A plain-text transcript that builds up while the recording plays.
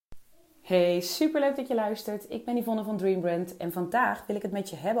Hey, superleuk dat je luistert. Ik ben Yvonne van Dream Brand en vandaag wil ik het met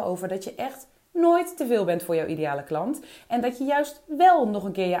je hebben over dat je echt nooit te veel bent voor jouw ideale klant. En dat je juist wel nog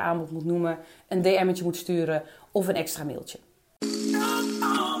een keer je aanbod moet noemen, een DM'tje moet sturen of een extra mailtje.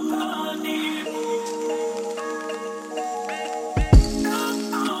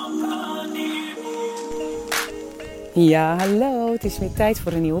 Ja, hallo. Het is weer tijd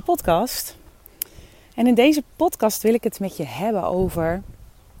voor een nieuwe podcast. En in deze podcast wil ik het met je hebben over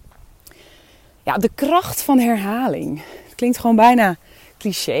de kracht van herhaling. Het klinkt gewoon bijna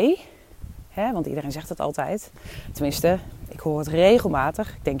cliché, hè? Want iedereen zegt het altijd. Tenminste, ik hoor het regelmatig.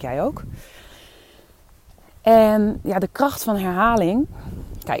 Ik denk jij ook. En de kracht van herhaling.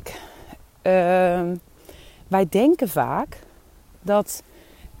 Kijk, wij denken vaak dat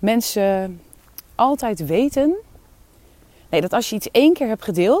mensen altijd weten. Nee, dat als je iets 1 keer hebt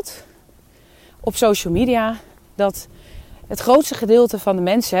gedeeld op social media, dat het grootste gedeelte van de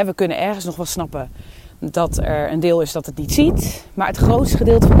mensen, we kunnen ergens nog wel snappen dat er een deel is dat het niet ziet. Maar het grootste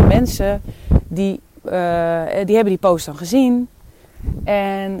gedeelte van de mensen, die hebben die post dan gezien.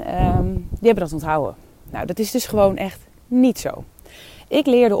 En die hebben dat onthouden. Nou, dat is dus gewoon echt niet zo. Ik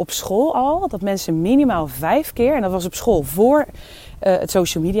leerde op school al dat mensen minimaal 5 keer, en dat was op school voor het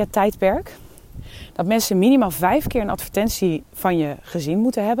social media tijdperk, dat mensen minimaal 5 keer een advertentie van je gezien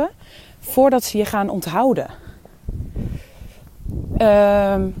moeten hebben voordat ze je gaan onthouden.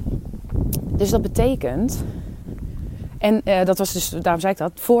 Dus dat betekent, en dat was dus, daarom zei ik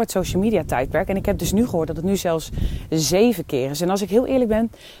dat, voor het social media tijdperk. En ik heb dus nu gehoord dat het nu zelfs 7 keer is. En als ik heel eerlijk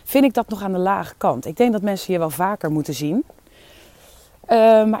ben, vind ik dat nog aan de lage kant. Ik denk dat mensen je wel vaker moeten zien.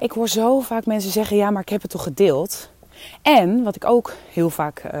 Maar ik hoor zo vaak mensen zeggen, ja, maar ik heb het toch gedeeld. En wat ik ook heel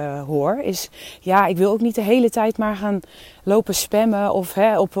vaak hoor is, ja, ik wil ook niet de hele tijd maar gaan lopen spammen of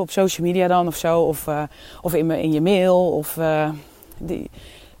op social media dan of zo. Of in je mail.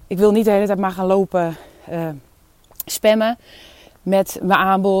 Ik wil niet de hele tijd maar gaan lopen spammen met mijn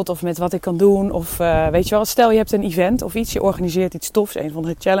aanbod of met wat ik kan doen. Of weet je wel, stel je hebt een event of iets, je organiseert iets tofs, een van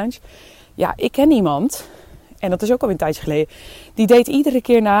de challenge. Ja, ik ken iemand, en dat is ook al een tijdje geleden, die deed iedere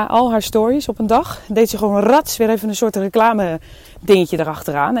keer na al haar stories op een dag, deed ze gewoon rats weer even een soort reclame dingetje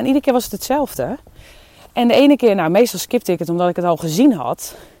erachteraan. En iedere keer was het hetzelfde. En de ene keer, meestal skipte ik het omdat ik het al gezien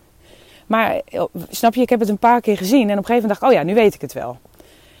had. Maar snap je, ik heb het een paar keer gezien en op een gegeven moment dacht ik, nu weet ik het wel.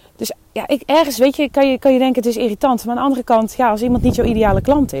 Dus ja, ergens weet je, kan je denken het is irritant. Maar aan de andere kant, als iemand niet jouw ideale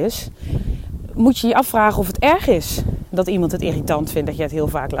klant is, moet je je afvragen of het erg is dat iemand het irritant vindt dat je het heel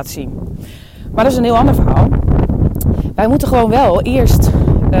vaak laat zien. Maar dat is een heel ander verhaal. Wij moeten gewoon wel eerst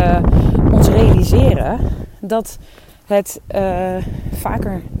ons realiseren dat het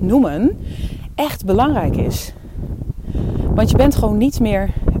vaker noemen echt belangrijk is. Want je bent gewoon niet meer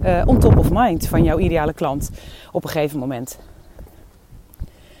on top of mind van jouw ideale klant op een gegeven moment.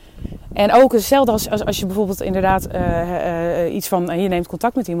 En ook hetzelfde als je bijvoorbeeld inderdaad iets van, je neemt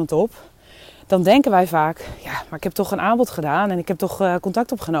contact met iemand op. Dan denken wij vaak, maar ik heb toch een aanbod gedaan en ik heb toch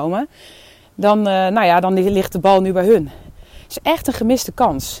contact opgenomen. Dan ligt de bal nu bij hun. Het is echt een gemiste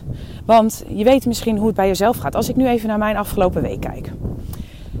kans. Want je weet misschien hoe het bij jezelf gaat. Als ik nu even naar mijn afgelopen week kijk.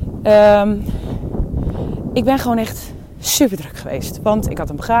 Ik ben gewoon echt super druk geweest. Want ik had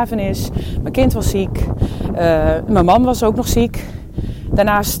een begrafenis. Mijn kind was ziek. Mijn man was ook nog ziek.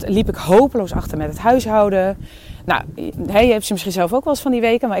 Daarnaast liep ik hopeloos achter met het huishouden. Nou, je hebt ze misschien zelf ook wel eens van die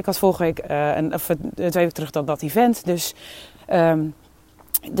weken. Maar ik had vorige week, 2 weken terug dat event. Dus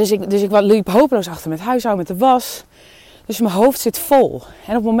ik liep hopeloos achter met het huishouden, met de was. Dus mijn hoofd zit vol. En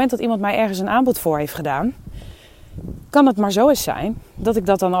op het moment dat iemand mij ergens een aanbod voor heeft gedaan, kan het maar zo eens zijn dat ik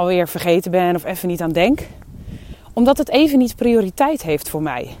dat dan alweer vergeten ben of even niet aan denk. Omdat het even niet prioriteit heeft voor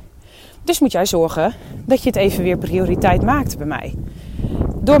mij. Dus moet jij zorgen dat je het even weer prioriteit maakt bij mij.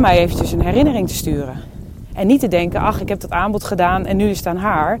 Door mij eventjes een herinnering te sturen. En niet te denken, ik heb dat aanbod gedaan en nu is het aan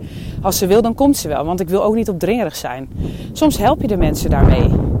haar. Als ze wil, dan komt ze wel. Want ik wil ook niet opdringerig zijn. Soms help je de mensen daarmee.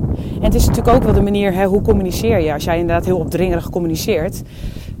 En het is natuurlijk ook wel de manier, hoe communiceer je. Als jij inderdaad heel opdringerig communiceert,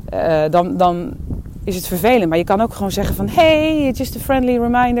 dan is het vervelend. Maar je kan ook gewoon zeggen van, hey, just a friendly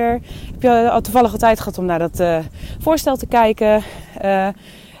reminder. Heb je al toevallig tijd gehad om naar dat voorstel te kijken?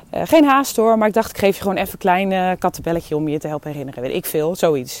 Geen haast hoor, maar ik dacht ik geef je gewoon even een klein kattenbelletje om je te helpen herinneren. Weet ik veel,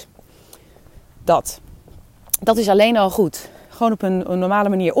 zoiets. Dat is alleen al goed. Gewoon op een normale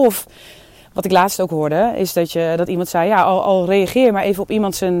manier. Of, wat ik laatst ook hoorde, is dat iemand zei, al reageer maar even op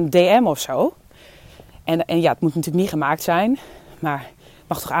iemand zijn DM of zo. En het moet natuurlijk niet gemaakt zijn. Maar ik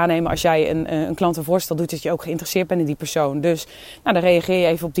mag toch aannemen als jij een klant een voorstel doet, dat je ook geïnteresseerd bent in die persoon. Dus dan reageer je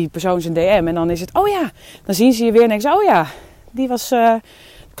even op die persoon zijn DM. En dan is het, dan zien ze je weer en denken ze, die was,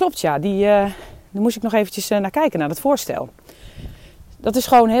 klopt daar moest ik nog eventjes naar kijken, naar dat voorstel. dat is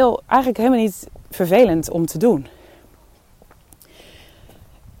gewoon eigenlijk helemaal niet vervelend om te doen.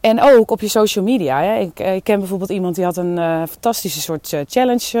 En ook op je social media. Hè. Ik ken bijvoorbeeld iemand die had een fantastische soort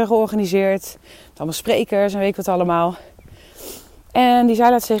challenge georganiseerd. Met allemaal sprekers en weet ik wat allemaal. En die zei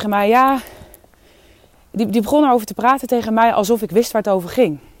laatst tegen mij, ja... Die begon erover te praten tegen mij alsof ik wist waar het over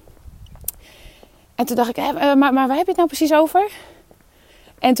ging. En toen dacht ik, maar waar heb je het nou precies over?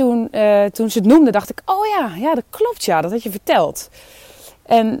 En toen ze het noemde, dacht ik, oh ja, dat klopt ja, dat had je verteld.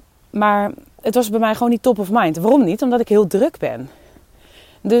 Maar het was bij mij gewoon niet top of mind. Waarom niet? Omdat ik heel druk ben.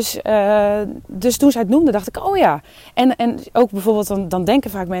 Dus toen zij het noemde, dacht ik, oh ja. En ook bijvoorbeeld, dan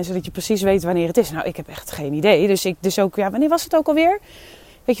denken vaak mensen dat je precies weet wanneer het is. Nou, ik heb echt geen idee. Dus ook, ja, wanneer was het ook alweer?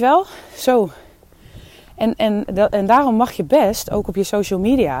 Weet je wel? Zo. En daarom mag je best, ook op je social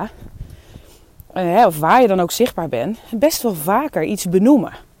media, of waar je dan ook zichtbaar bent, best wel vaker iets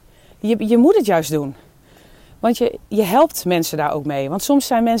benoemen. Je moet het juist doen. Want je helpt mensen daar ook mee. Want soms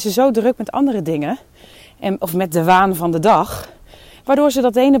zijn mensen zo druk met andere dingen, of met de waan van de dag, waardoor ze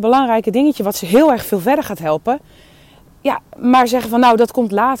dat ene belangrijke dingetje wat ze heel erg veel verder gaat helpen, ja, maar zeggen van nou, dat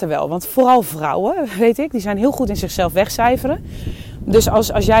komt later wel. Want vooral vrouwen, weet ik, die zijn heel goed in zichzelf wegcijferen. Dus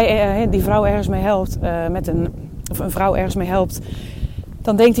als jij die vrouw ergens mee helpt, of een vrouw ergens mee helpt,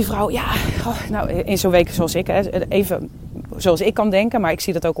 dan denkt die vrouw, ja, nou in zo'n week zoals ik, even zoals ik kan denken, maar ik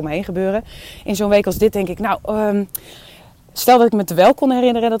zie dat ook om me heen gebeuren. In zo'n week als dit denk ik, nou, stel dat ik me te wel kon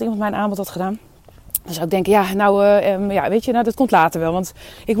herinneren dat iemand mij een aanbod had gedaan. Dan zou ik denken, weet je, dat komt later wel. Want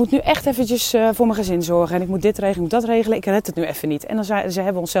ik moet nu echt eventjes voor mijn gezin zorgen. En ik moet dit regelen, ik moet dat regelen. Ik red het nu even niet. En dan ze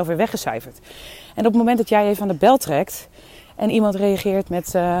hebben onszelf weer weggecijferd. En op het moment dat jij even aan de bel trekt en iemand reageert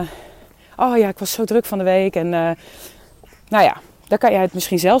met, oh ja, ik was zo druk van de week. En nou ja, dan kan jij het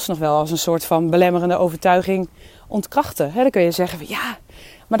misschien zelfs nog wel als een soort van belemmerende overtuiging ontkrachten. Dan kun je zeggen, ja,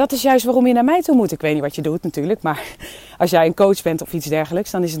 maar dat is juist waarom je naar mij toe moet. Ik weet niet wat je doet natuurlijk. Maar als jij een coach bent of iets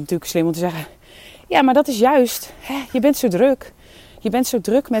dergelijks, dan is het natuurlijk slim om te zeggen, ja, maar dat is juist, je bent zo druk. Je bent zo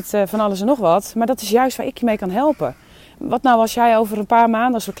druk met van alles en nog wat. Maar dat is juist waar ik je mee kan helpen. Wat nou als jij over een paar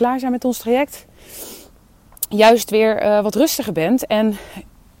maanden, als we klaar zijn met ons traject, juist weer wat rustiger bent. En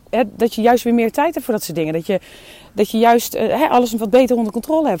dat je juist weer meer tijd hebt voor dat soort dingen. Dat je juist alles wat beter onder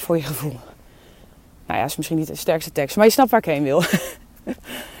controle hebt voor je gevoel. Nou ja, is misschien niet de sterkste tekst. Maar je snapt waar ik heen wil.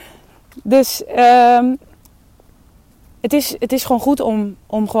 Dus het is gewoon goed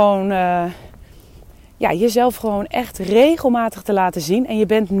om gewoon jezelf gewoon echt regelmatig te laten zien. En je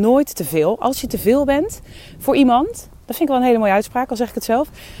bent nooit te veel. Als je te veel bent voor iemand, dat vind ik wel een hele mooie uitspraak, al zeg ik het zelf.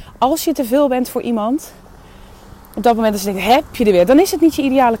 Als je te veel bent voor iemand, op dat moment dat ze denken, heb je er weer, dan is het niet je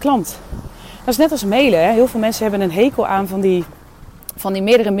ideale klant. Dat is net als mailen. Hè? Heel veel mensen hebben een hekel aan van die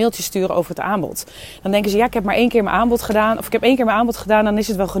meerdere mailtjes sturen over het aanbod. Dan denken ze, ja, ik heb maar 1 keer mijn aanbod gedaan. Of ik heb 1 keer mijn aanbod gedaan, dan is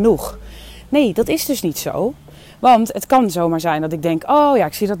het wel genoeg. Nee, dat is dus niet zo. Want het kan zomaar zijn dat ik denk, oh ja,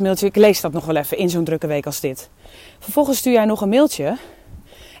 ik zie dat mailtje, ik lees dat nog wel even in zo'n drukke week als dit. Vervolgens stuur jij nog een mailtje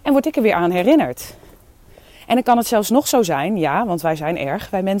en word ik er weer aan herinnerd. En dan kan het zelfs nog zo zijn, ja, want wij zijn erg,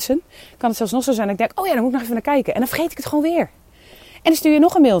 wij mensen. Kan het zelfs nog zo zijn dat ik denk, oh ja, dan moet ik nog even naar kijken. En dan vergeet ik het gewoon weer. En dan stuur je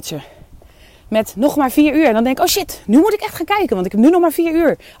nog een mailtje met nog maar 4 uur. En dan denk ik, oh shit, nu moet ik echt gaan kijken, want ik heb nu nog maar 4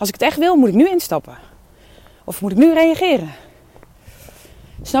 uur. Als ik het echt wil, moet ik nu instappen. Of moet ik nu reageren.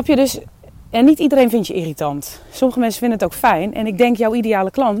 Snap je dus? En niet iedereen vindt je irritant. Sommige mensen vinden het ook fijn. En ik denk, jouw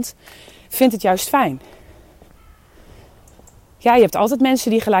ideale klant vindt het juist fijn. Ja, je hebt altijd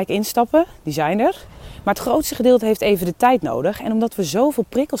mensen die gelijk instappen. Die zijn er. Maar het grootste gedeelte heeft even de tijd nodig. En omdat we zoveel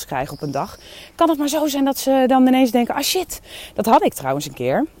prikkels krijgen op een dag, kan het maar zo zijn dat ze dan ineens denken, ah shit. Dat had ik trouwens een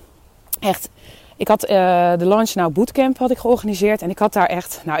keer. Echt. Ik had de Launch Now Bootcamp had ik georganiseerd. En ik heb daar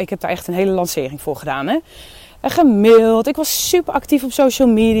echt een hele lancering voor gedaan. Hè. Gemaild. Ik was super actief op social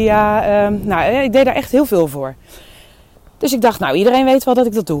media. Ik deed daar echt heel veel voor. Dus ik dacht, nou, iedereen weet wel dat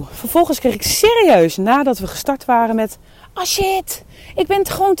ik dat doe. Vervolgens kreeg ik serieus, nadat we gestart waren met, oh shit, ik ben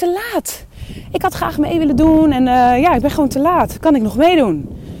gewoon te laat. Ik had graag mee willen doen en ik ben gewoon te laat. Kan ik nog meedoen?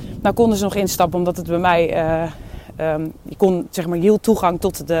 Nou konden ze nog instappen, omdat het bij mij, je kon, zeg maar, hield toegang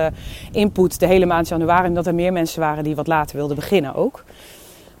tot de input de hele maand januari. Omdat er meer mensen waren die wat later wilden beginnen ook.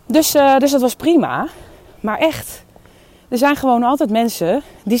 Dus dat was prima. Maar echt, er zijn gewoon altijd mensen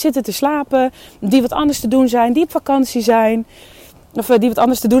die zitten te slapen, die wat anders te doen zijn, die op vakantie zijn. Of die wat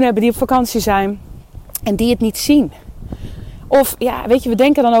anders te doen hebben, die op vakantie zijn. En die het niet zien. Of ja, weet je, we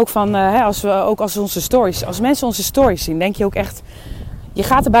denken dan ook van, als mensen onze stories zien, denk je ook echt, je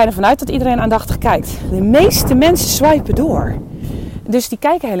gaat er bijna vanuit dat iedereen aandachtig kijkt. De meeste mensen swipen door. Dus die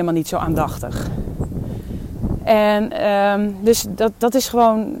kijken helemaal niet zo aandachtig. En dus dat is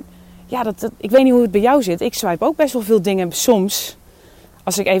gewoon, ja, ik weet niet hoe het bij jou zit. Ik swipe ook best wel veel dingen soms.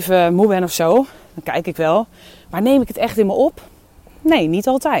 Als ik even moe ben of zo, dan kijk ik wel. Maar neem ik het echt in me op? Nee, niet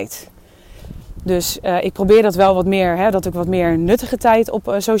altijd. Dus ik probeer dat wel wat meer, dat ik wat meer nuttige tijd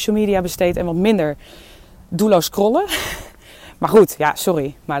op social media besteed en wat minder doelloos scrollen. Maar goed, ja,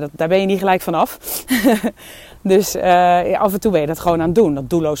 sorry, maar daar ben je niet gelijk vanaf. Dus af en toe ben je dat gewoon aan het doen, dat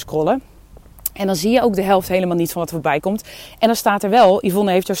doelloos scrollen. En dan zie je ook de helft helemaal niet van wat er voorbij komt. En dan staat er wel,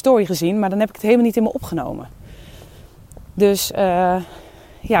 Yvonne heeft jouw story gezien, maar dan heb ik het helemaal niet in me opgenomen. Dus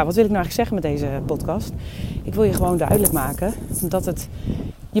wat wil ik nou eigenlijk zeggen met deze podcast? Ik wil je gewoon duidelijk maken dat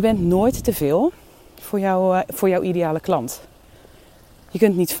je bent nooit te veel voor jouw ideale klant. Je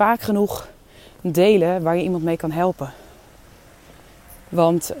kunt niet vaak genoeg delen waar je iemand mee kan helpen.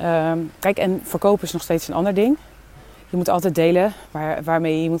 Want kijk, en verkopen is nog steeds een ander ding. Je moet altijd delen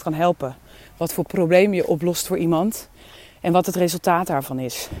waarmee je iemand kan helpen. Wat voor probleem je oplost voor iemand. En wat het resultaat daarvan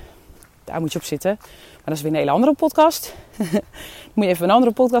is. Daar moet je op zitten. Maar dat is weer een hele andere podcast. Daar moet je even een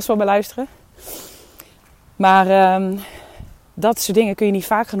andere podcast van beluisteren. Maar dat soort dingen kun je niet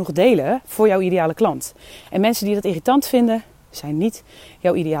vaak genoeg delen voor jouw ideale klant. En mensen die dat irritant vinden, zijn niet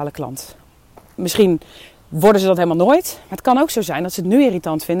jouw ideale klant. Misschien worden ze dat helemaal nooit. Maar het kan ook zo zijn dat ze het nu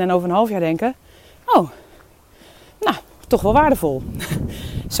irritant vinden en over een half jaar denken, oh, nou, toch wel waardevol.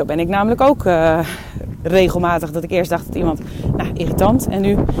 Zo ben ik namelijk ook regelmatig, dat ik eerst dacht dat iemand, nou, irritant. En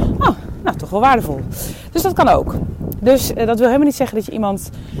nu, oh, nou, toch wel waardevol. Dus dat kan ook. Dus dat wil helemaal niet zeggen dat je iemand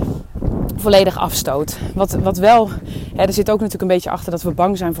volledig afstoot. Wat wel, er zit ook natuurlijk een beetje achter dat we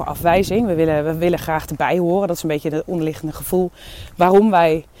bang zijn voor afwijzing. We willen graag erbij horen. Dat is een beetje het onderliggende gevoel waarom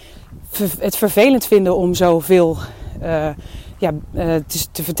wij het vervelend vinden om zoveel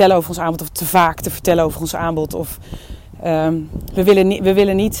te vertellen over ons aanbod. Of te vaak te vertellen over ons aanbod. Of we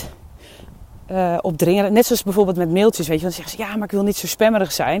willen niet opdringen. Net zoals bijvoorbeeld met mailtjes. Weet je, dan zeggen ze, ja, maar ik wil niet zo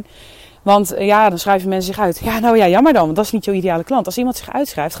spammerig zijn. Want dan schrijven mensen zich uit. Ja, nou ja, jammer dan, want dat is niet jouw ideale klant. Als iemand zich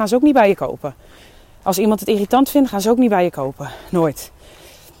uitschrijft, gaan ze ook niet bij je kopen. Als iemand het irritant vindt, gaan ze ook niet bij je kopen. Nooit.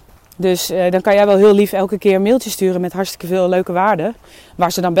 Dus dan kan jij wel heel lief elke keer een mailtje sturen met hartstikke veel leuke waarden.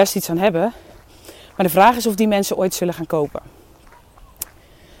 Waar ze dan best iets aan hebben. Maar de vraag is of die mensen ooit zullen gaan kopen.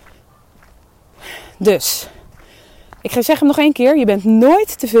 Dus, ik zeg hem nog één keer. Je bent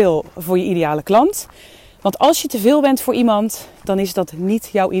nooit te veel voor je ideale klant. Want als je te veel bent voor iemand, dan is dat niet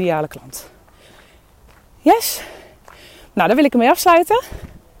jouw ideale klant. Yes? Nou, daar wil ik ermee afsluiten.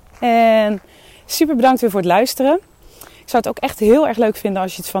 En super bedankt weer voor het luisteren. Ik zou het ook echt heel erg leuk vinden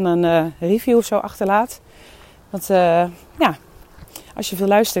als je het van een review of zo achterlaat. Want als je veel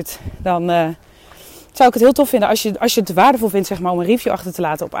luistert, dan zou ik het heel tof vinden als je het waardevol vindt, zeg maar, om een review achter te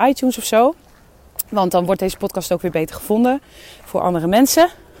laten op iTunes of zo. Want dan wordt deze podcast ook weer beter gevonden voor andere mensen.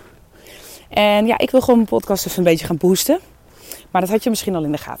 En ja, ik wil gewoon mijn podcast even een beetje gaan boosten. Maar dat had je misschien al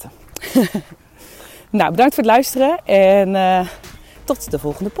in de gaten. Nou, bedankt voor het luisteren. En tot de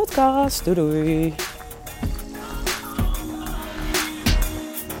volgende podcast. Doei doei.